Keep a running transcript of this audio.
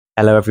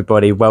Hello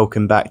everybody,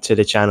 welcome back to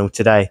the channel.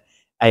 Today,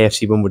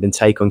 AFC Wimbledon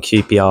take on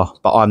QPR,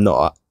 but I'm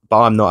not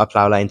at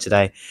Plough Lane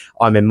today.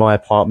 I'm in my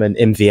apartment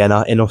in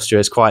Vienna, in Austria.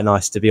 It's quite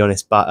nice, to be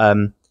honest, but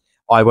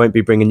I won't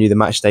be bringing you the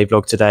Matchday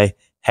vlog today.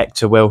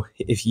 Hector will.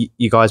 If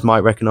you guys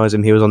might recognise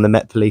him, he was on the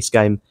Met Police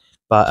game,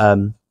 but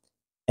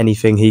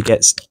anything he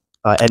gets,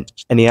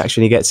 any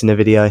action he gets in the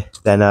video,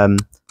 then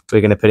we're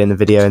going to put it in the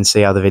video and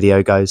see how the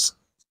video goes.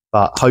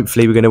 But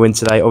hopefully we're going to win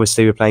today.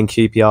 Obviously, we're playing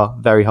QPR,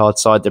 very hard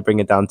side. They're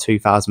bringing down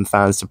 2,000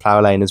 fans to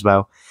Plough Lane as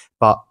well.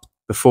 But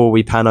before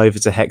we pan over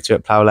to Hector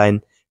at Plough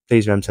Lane,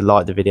 please remember to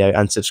like the video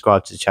and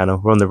subscribe to the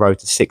channel. We're on the road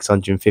to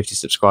 650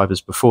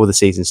 subscribers before the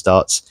season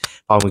starts.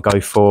 Let's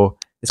go for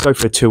a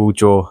 2-2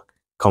 draw.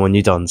 Come on,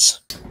 you Dons.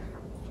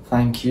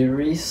 Thank you,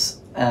 Reese.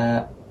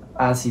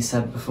 As he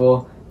said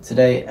before,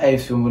 today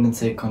AFC Wimbledon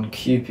take on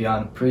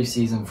QPR in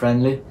pre-season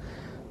friendly.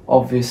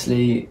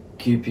 Obviously,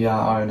 QPR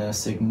are in a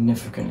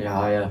significantly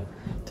higher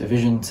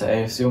division to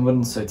AFC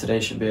Wimbledon, so today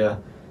should be a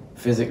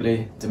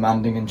physically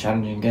demanding and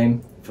challenging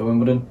game for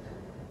Wimbledon.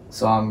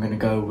 So I'm going to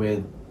go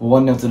with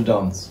 1-0 to the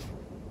Dons.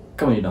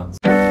 Come on, you Dons.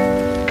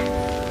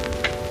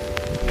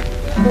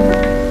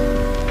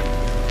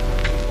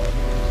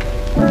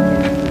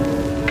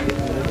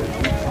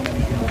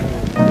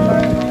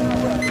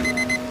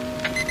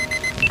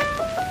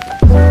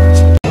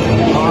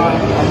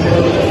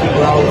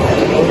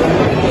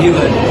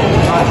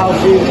 How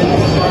do you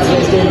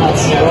today's game,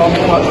 lads? Well, I'm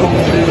quite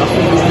confident. I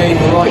think we've made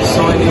the right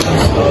signings.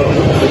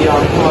 But yeah,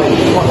 I'm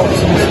quite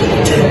optimistic.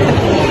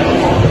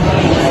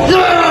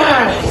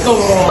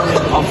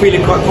 I'm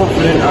feeling quite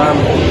confident. I'm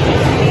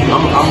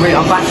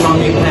backing on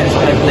new players. I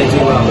hope they do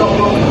well.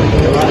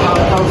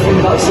 How do you feel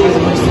about the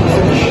season? Most of the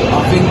finish. I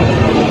think the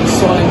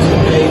signings we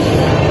made,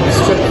 the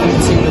strengthening the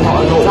team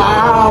quite a lot.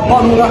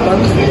 Apart from that, man,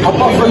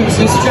 apart from the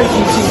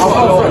strengthening the team quite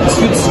a lot, it's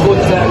good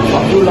squad there.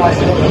 I feel like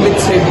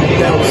mid-table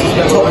girls,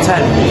 top 10.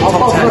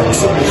 Above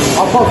Brooks.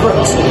 Yeah, above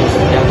Brooks.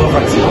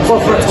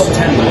 Top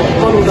 10.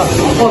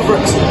 Above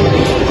Brooks.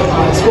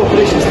 Score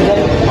predictions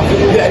today. I think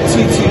we'll get a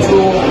 2-2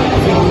 draw. I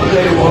think we'll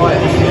play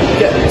alright.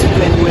 Get to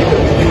play the way that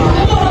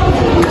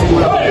we'll do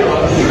well.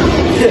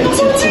 Yeah,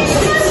 2-2.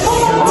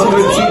 I'm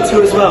going to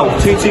 2-2 as well.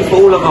 2-2 for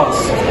all of us.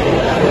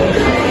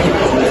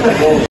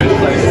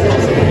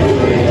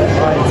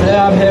 Today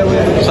I'm here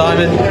with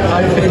Simon. How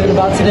are you feeling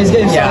about today's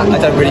game? Yeah, Simon? I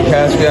don't really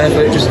care to be honest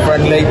with it, just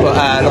friendly, but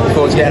looking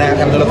forward to getting out and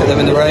having a look at them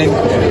in the rain.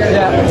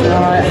 Yeah,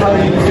 alright, how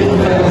are you feeling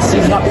for the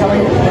season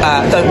upcoming?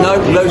 Don't know,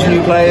 loads of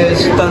new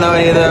players, don't know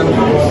any of them.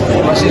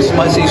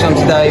 Might see some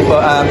today,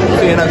 but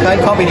feeling okay,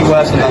 can't be any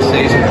worse than last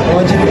season.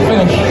 What did you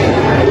finish?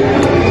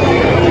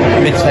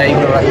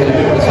 Mid-table, I reckon,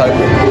 let's hope.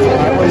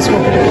 What is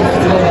score predictions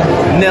today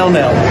then?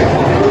 0-0.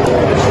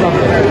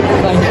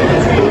 Thank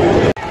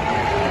you.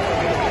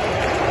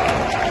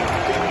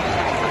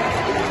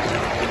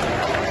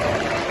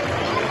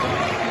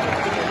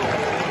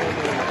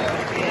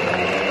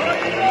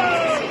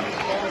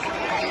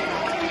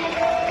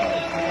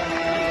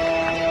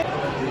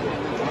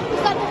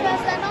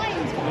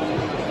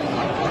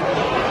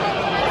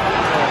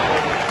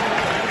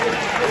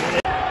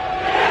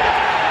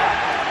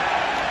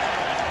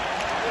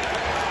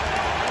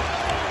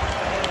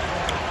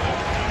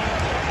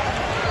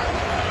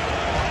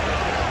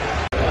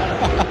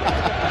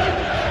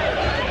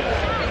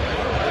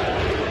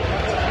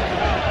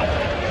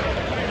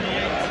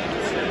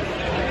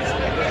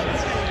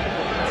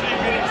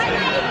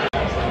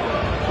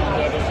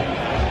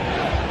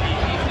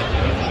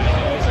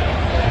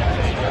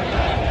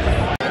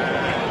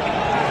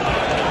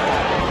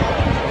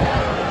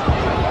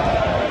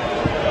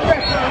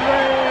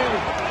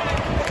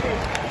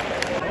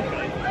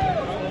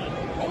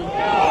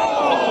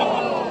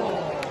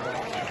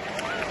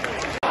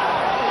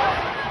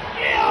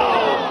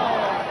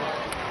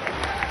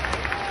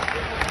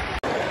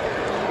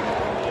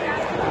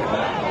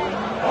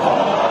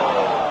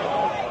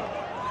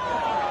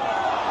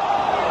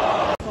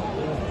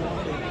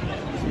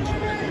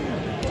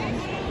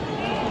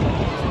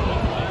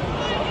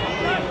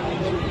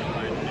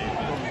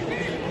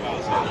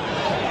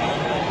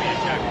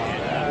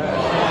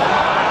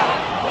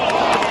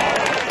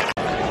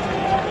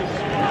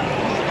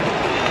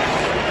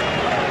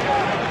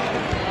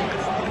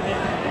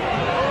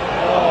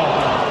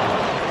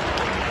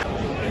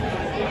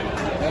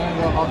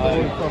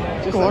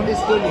 Just like this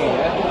thing here,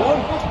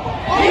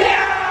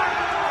 yeah?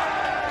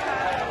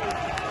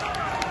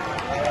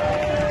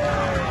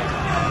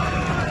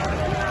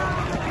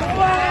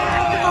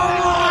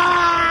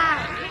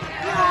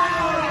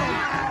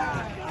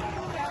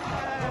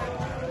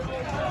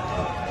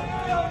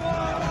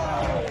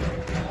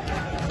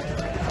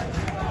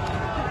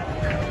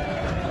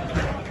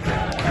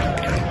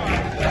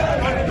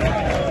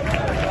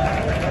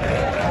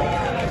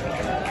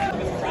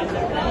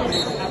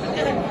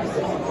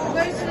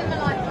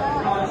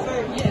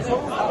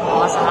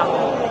 What's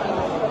happening?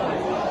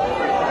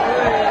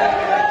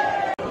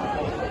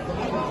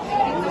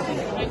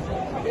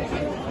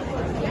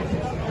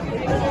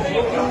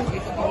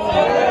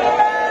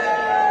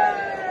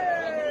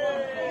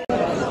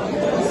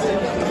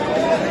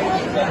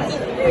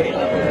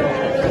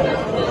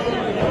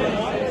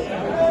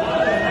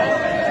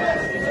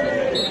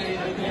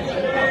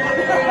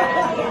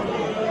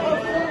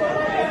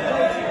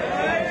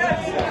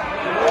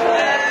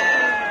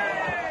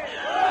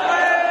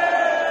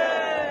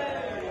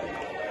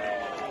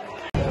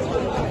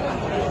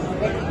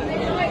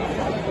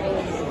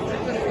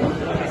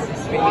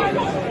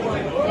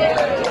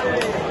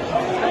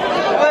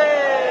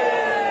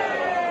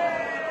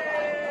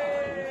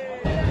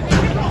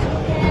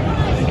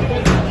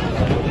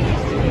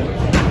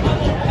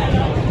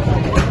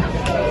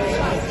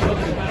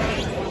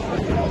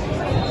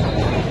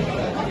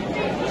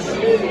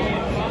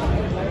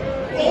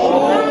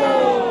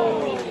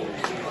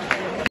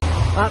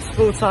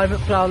 full time at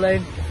Plough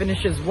Lane,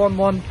 finishes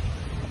 1-1.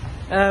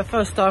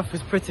 First half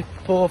was pretty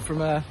poor from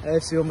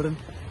AFC Wimbledon.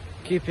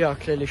 QPR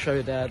clearly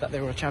showed that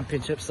they were a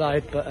championship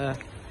side, but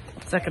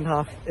second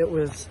half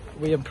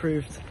we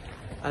improved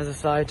as a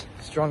side,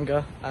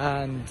 stronger,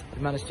 and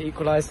we managed to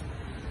equalise.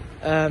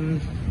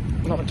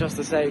 Not just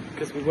to say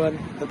because we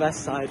weren't the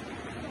best side,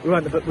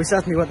 we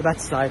certainly weren't the better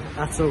side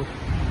at all.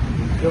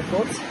 Your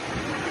thoughts?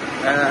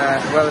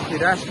 Well, if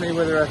you'd asked me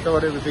whether I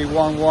thought it would be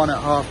 1-1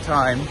 at half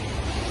time,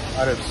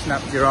 I'd have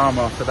snapped your arm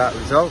off for that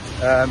result,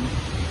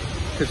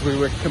 because we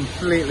were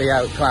completely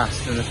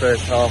outclassed in the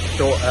first half.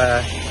 Thought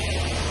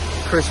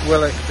Chris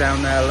Willock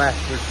down there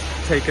left was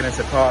taking us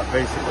apart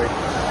basically.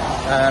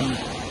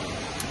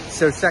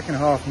 So second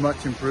half,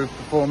 much improved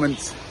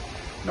performance,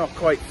 not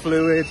quite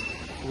fluid,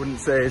 wouldn't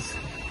say as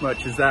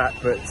much as that,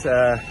 but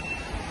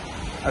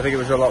I think it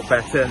was a lot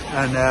better,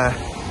 and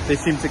they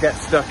seem to get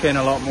stuck in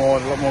a lot more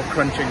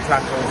crunching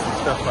tackles and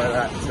stuff like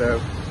that.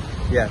 So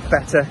yeah,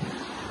 better,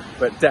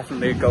 but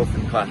definitely a golf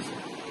in class.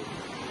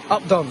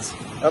 Up Dons!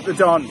 Up the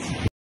Dons!